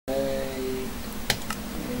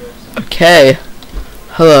Okay,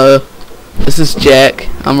 hello, this is Jack.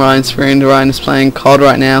 I'm Ryan's friend. Ryan is playing COD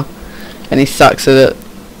right now, and he sucks at it,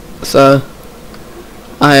 so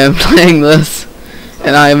I am playing this,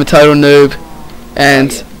 and I am a total noob,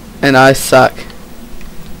 and I suck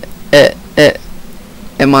at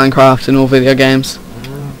Minecraft and all video games.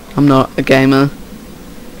 I'm not a gamer.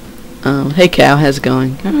 Hey Cow, how's it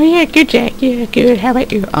going? Oh yeah, good Jack, yeah, good, how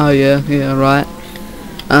about you? Oh yeah, right.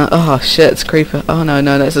 Oh shit, it's a creeper. Oh no,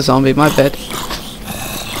 that's a zombie, my bad.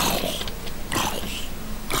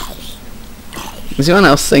 Is anyone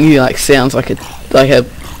else thinking like sounds like a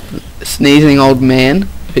sneezing old man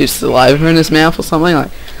who's saliva in his mouth or something?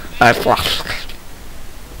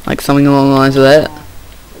 Like something along the lines of that?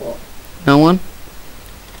 No one?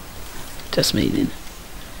 Just me then.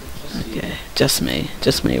 Okay, just me,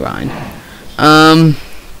 Ryan.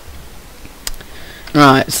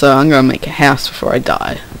 Right, so I'm gonna make a house before I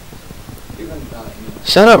die. You're gonna die.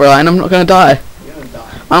 Shut up, Ryan, I'm not gonna die. You're gonna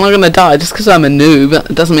die. I'm not gonna die just because I'm a noob.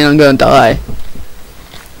 It doesn't mean I'm gonna die.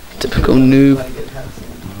 Typical noob.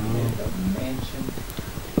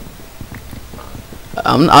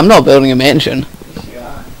 I'm not building a mansion. Yes, you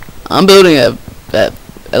are. I'm building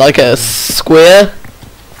like a square,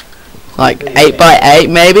 like 8 by 8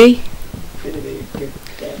 maybe.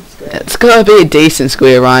 It's gotta be a decent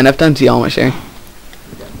square, Ryan. I've done geometry.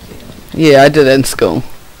 Yeah, I did it in school,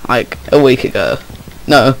 like a week ago.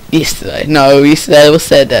 No, yesterday. No, yesterday was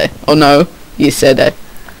Saturday. Oh no, yesterday.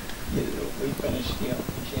 We finished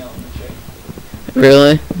geometry.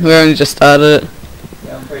 Really? We only just started it.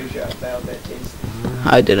 Yeah, I'm pretty sure I failed that test.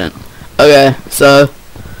 I didn't. Okay, so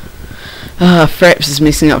Fraps is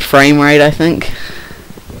messing up frame rate, I think.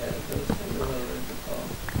 Yeah, it was a little difficult.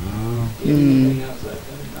 Anything else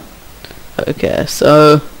that Okay,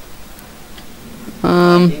 so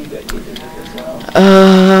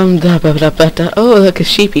oh look, a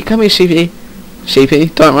sheepy. Come here, sheepy. Sheepy,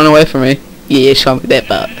 don't run away from me. Yeah, show me that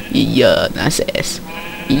butt. Yeah, nice ass.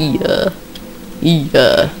 Yeah.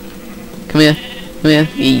 Come here.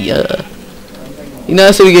 Yeah. You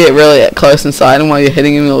notice if you get really close inside him while you're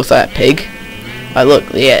hitting him, it looks like a pig. Like, look,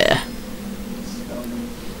 yeah.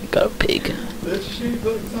 Go pig. This sheep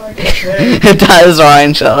looks like a pig. It does,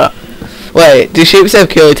 Ryan, shut up. Wait, do sheep have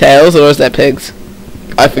curly tails or is that pigs?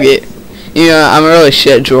 I forget. You know, I'm a really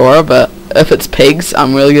shit drawer, but if it's pigs,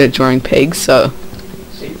 I'm really good at drawing pigs, so...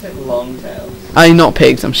 Sheep have long tails. I mean, not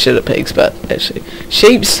pigs, I'm shit at pigs, but actually...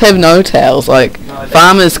 Sheeps have no tails, like, No,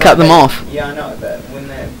 farmers cut them off. Yeah, I know, but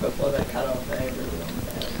before they cut off, they have really long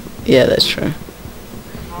tails. Yeah, that's true.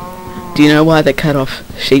 Do you know why they cut off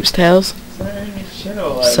sheep's tails? So they don't get shit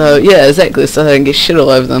all over So, them. yeah, exactly, so they don't get shit all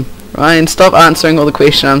over them. Ryan, stop answering all the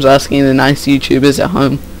questions I'm asking the nice YouTubers at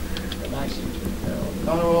home. They're nice YouTubers.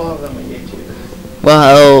 Not all of them are YouTubers.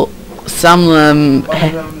 Well, some of them... One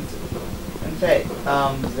of them, in fact,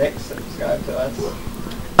 Zach subscribed to us.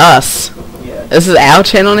 Us? Yeah. This is our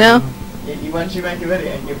channel now? Yeah, once you make a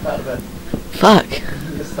video and you're part of it, Fuck.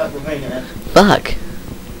 you're stuck with me, man. Fuck. You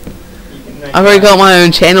can make I've already got my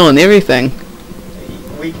own channel and everything.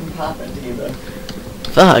 We can partner together.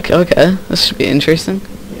 Fuck, okay. This should be interesting.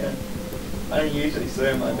 Yeah. I don't usually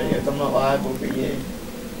swear in my videos. I'm not liable for you.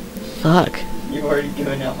 Fuck. You've already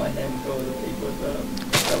given out my name to all the people that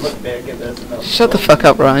look back at this and they'll... Shut the fuck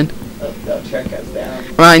up, Ryan. They'll track us down.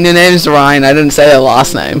 Ryan, your name's Ryan. I didn't say their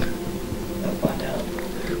last name. They'll find out.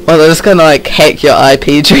 Well, they're just gonna, like, hack your IP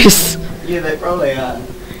address. Yeah, they probably are.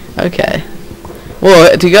 Okay.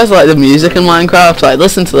 Well, do you guys like the music in Minecraft? Like,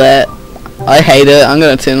 listen to that. I hate it. I'm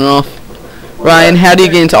gonna turn it off. Ryan, how do you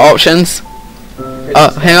get into options?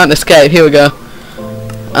 Oh, hang on, escape. Here we go.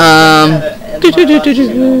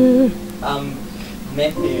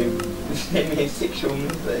 Matthew sent me a sexual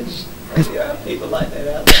message. Yeah, people like that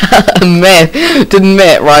out there. Matt, didn't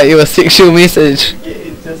Matt write you a sexual message? Yeah,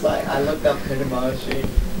 it's just like, I looked up her emoji.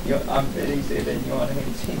 I'm 37, you want to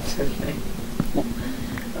have sex with me?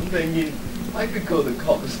 I'm thinking, I could call the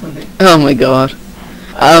cops on it. Oh my god.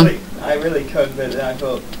 I really could, but I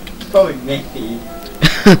thought, it's probably Matthew.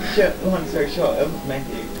 Long story short, it was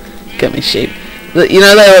Matthew. Get me sheep. You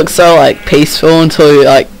know they look so like peaceful until you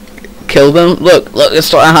like kill them. Look, they're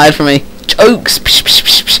starting to hide from me. Jokes.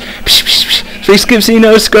 3 skips,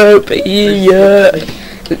 no scope. Yeah.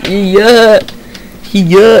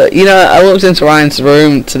 You know, I walked into Ryan's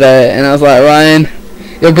room today and I was like, Ryan,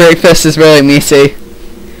 your breakfast is really messy.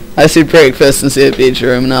 I said breakfast instead of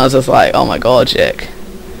bedroom and I was just like, oh my god, Jack.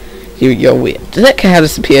 You're weird. Did that cow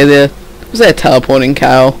disappear there? Was that a teleporting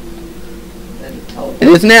cow? It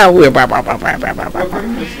is now. Your breakfast is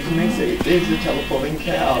messy. There's a teleporting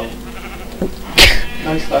cow.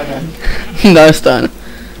 No stoner. No stone.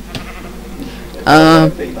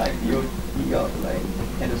 Be like you got like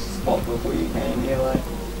had a spot before you came here, like,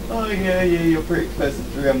 oh yeah, your breakfast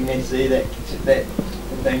is real messy. That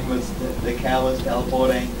thing was the cow was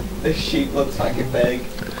teleporting. The sheep looks like a pig.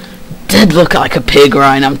 Did look like a pig,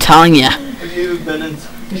 Ryan, I'm telling you. Have you ever been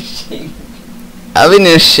inside a sheep? I've been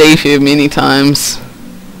in a sheep here many times.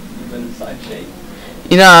 You've been inside sheep.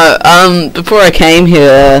 You know, before I came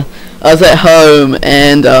here, I was at home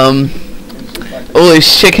and all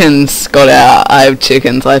these chickens got out. I have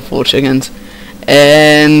chickens, I have 4 chickens.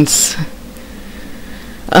 And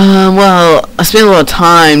well, I spent a lot of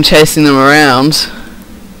time chasing them around.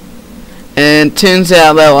 And it turns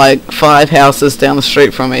out they're like 5 houses down the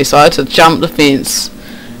street from me, so I had to jump the fence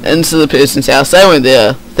into the person's house. They weren't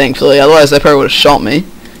there, thankfully, otherwise they probably would have shot me,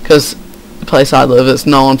 because the place I live is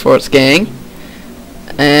known for its gang.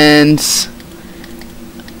 And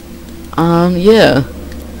yeah,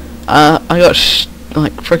 I got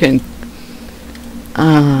like freaking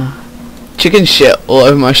chicken shit all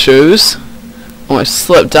over my shoes. Almost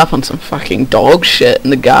slipped up on some fucking dog shit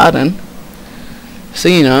in the garden. So,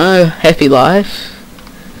 you know, happy life.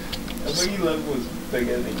 Where you live was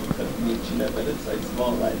bigger than you could have mentioned it, but it's so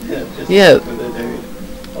small, like, just yeah. look for the dude.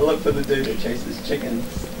 I look for the dude that chases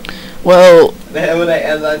chickens. Well,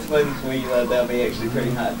 as I suppose where you live, they'll be actually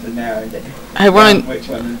pretty hard to narrow down. Hey Ryan, which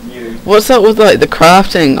one is you. What's up with like the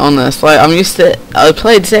crafting on this? Like, I'm used to, I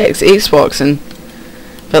played Zach's Xbox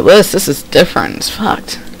but this is different. It's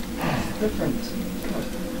fucked. It's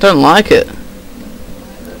different. Don't like it.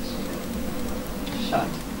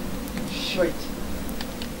 Shit.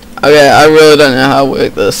 Okay, I really don't know how to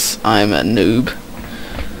work this. I'm a noob.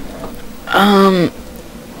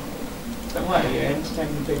 Don't worry, you're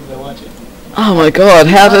entertaining the people that watch it. Oh my god,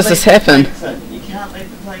 how does this happen? You can't leave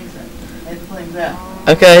the planks in. Leave the planks out.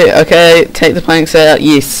 Okay, take the planks out,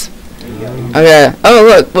 yes. There you go. Okay,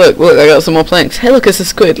 oh look, I got some more planks. Hey look, it's a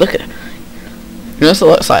squid, look at it. You know, it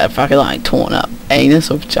looks like a fucking like torn up anus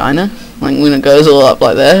or vagina. Like when it goes all up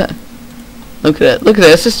like that. Look at it,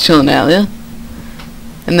 it's just chilling out there.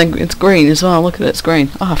 And then it's green as well, look at it, it's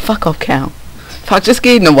green. Oh, fuck off, cow. Fuck, just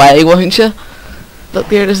get in the way, won't you? Look,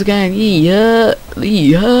 there it is again. Yeah.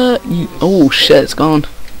 Oh shit, it's gone.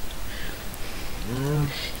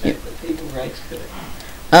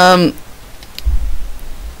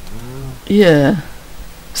 Yeah.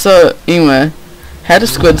 So, anyway, how do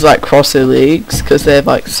squids like cross their legs? Because they have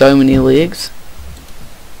like so many legs.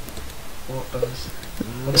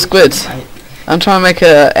 Squids. I'm trying to make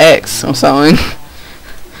an X or something.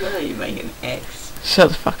 Why are you making an X? Shut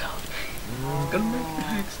the fuck up. Gotta make an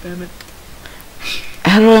X, damn it.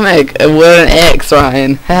 How do I make a word an X,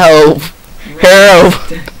 Ryan? Help! Help!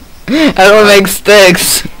 How do I make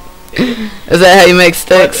sticks? Is that how you make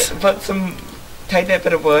sticks? Take that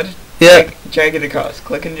bit of wood. Yeah. Drag it across.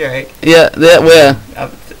 Click and drag. Yeah, that where?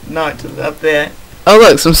 Up there. Oh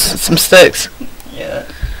look, some sticks. Yeah.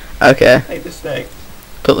 Okay. Take the stick.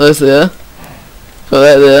 Put those there. Put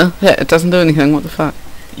that there. Yeah, it doesn't do anything. What the fuck?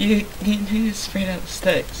 You just spread out the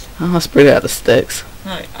sticks. Oh, I'll spread out the sticks.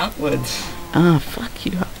 No, upwards. Ah, fuck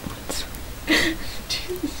you upwards.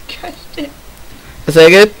 Jesus Christ. Is that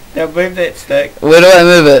good? Now move that stick. Where do I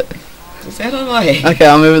move it? Just out of the way. Okay,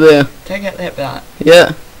 I'll move it there. Take out that part.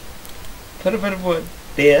 Yeah. Put a bit of wood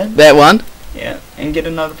there. That one? Yeah. And get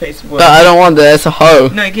another piece of wood. But I don't want that. It's a hoe.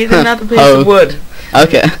 No, get another piece of wood.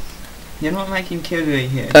 Okay. You're not making Kennedy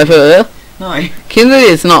here. Can I put it there? No. Kennedy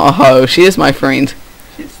is not a hoe. She is my friend.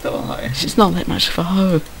 She's still a hoe. She's not that much of a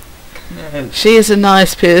hoe. No. She is a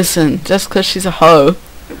nice person. Just because she's a hoe.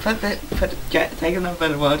 Take another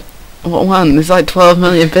bit of wood. What one? There's like 12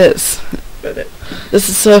 million bits. Put it. This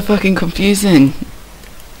is so fucking confusing.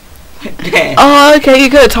 There. Oh, okay, you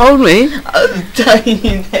could have told me. I was telling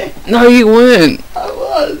you that. No, you weren't. I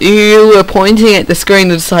was. You were pointing at the screen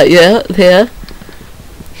and just like, yeah, there.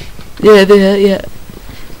 Yeah, there, yeah.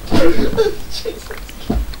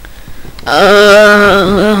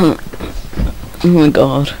 Oh my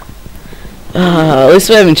god. At least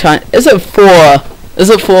we haven't China. Is it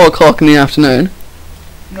 4 o'clock in the afternoon?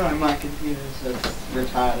 No, my computer's just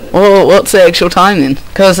retarded. Well, what's the actual time then?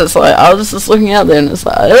 Because it's like, I was just looking out there and it's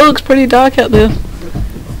like, it looks pretty dark out there.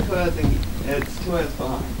 It's 2 hours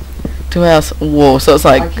behind. 2 hours. Whoa, so it's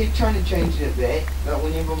like... I keep trying to change it back, but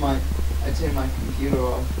whenever I turn my computer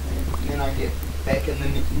off, and then I get back in the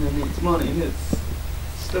next morning, it's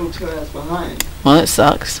still 2 hours behind. Well, that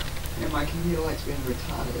sucks. And my computer likes being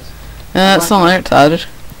retarded. It's not like retarded.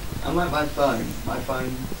 Unlike my phone,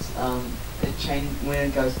 when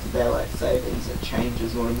it goes to daylight savings, it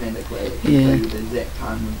changes automatically. It can tell you the exact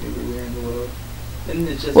time of everywhere in the world. Then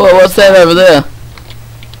it's just Whoa, what's that over there?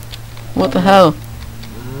 What the hell?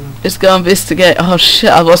 Let's go investigate. Oh shit,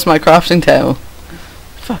 I lost my crafting table.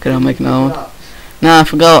 Fuck it, I'll make another one. Nah, I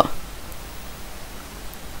forgot.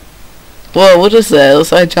 Whoa, what is that? It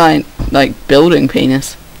looks like a giant, like, building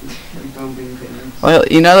penis. Well,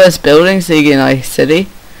 you know those buildings that you get in a city?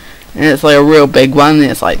 And it's like a real big one,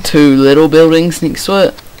 and it's like 2 little buildings next to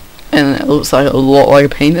it. And it looks like a lot like a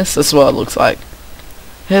penis. That's what it looks like.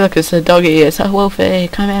 Hey look, it's a doggy. It's a Wolfie.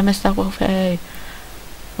 Come here, Mr. Wolfie.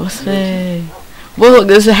 Wolfie. Well look,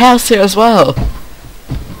 there's a house here as well.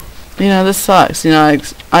 You know, this sucks. You know,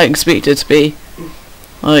 I expect it to be,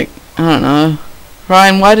 like, I don't know.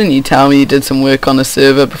 Ryan, why didn't you tell me you did some work on the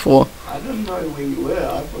server before? I didn't know where you were.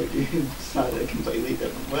 I thought you started a completely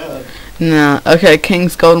different world. Nah, okay,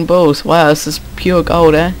 King's Golden Balls. Wow, this is pure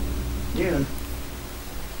gold, eh? Yeah.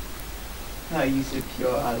 No, you said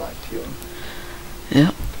pure, I like pure.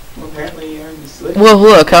 Yep. Well, apparently you're in the slip. Well,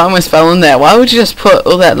 look, I almost fell in there. Why would you just put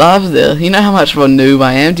all that lava there? You know how much of a noob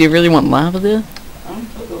I am. Do you really want lava there? I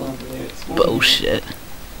don't put the lava there. It's Bullshit.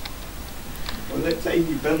 Well, let's say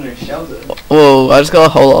you build a shelter. Whoa, I just got a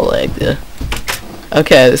whole lot of lag there.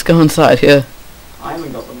 Okay, let's go inside here. I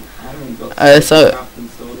haven't got them. I haven't got Craft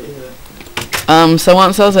installed either. So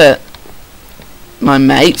once I was at my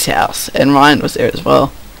mate's house, and Ryan was there as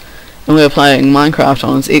well, and we were playing Minecraft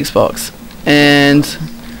on his Xbox, and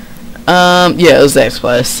yeah, it was Zach's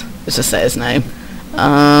place. Let's just say his name.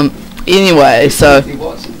 Anyway, so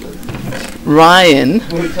Ryan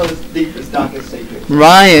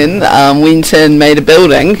went and made a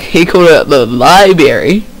building. He called it the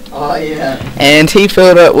library. Oh yeah. And he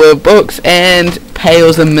filled it with books and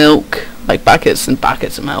pails of milk, like buckets and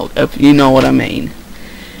buckets of milk, if you know what I mean.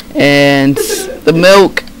 And the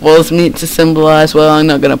milk was meant to symbolise, well, I'm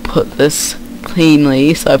not going to put this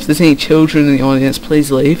cleanly, so if there's any children in the audience,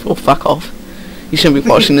 please leave, or fuck off. You shouldn't be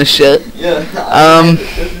watching this shit. Yeah,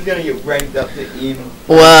 this is going to get ranked up to M.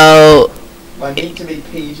 Well, I need to be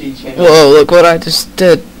PG channel. whoa, look what I just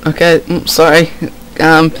did. Okay, sorry.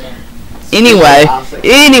 Anyway,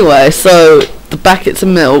 so the buckets of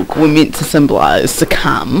milk were meant to symbolise to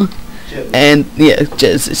come. Jizz. And yeah,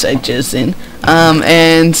 jizz, say jizz then.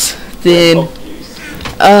 And then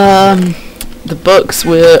the books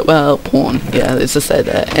were, well, porn. Yeah, let's just say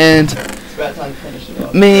that. And It's about time to finish it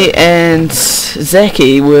up. me and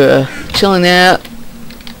Zachy were chilling out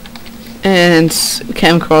and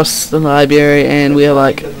came across the library, and we were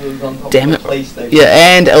like, Because it was on top damn of it. the police station.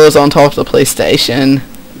 Yeah, and it was on top of the police station.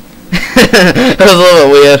 It was a little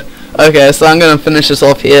bit weird. Okay, so I'm gonna finish this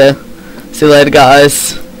off here. See you later,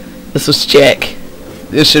 guys. This was Jack.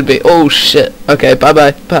 This should be, oh shit. Okay, bye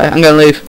bye. Bye, I'm gonna leave.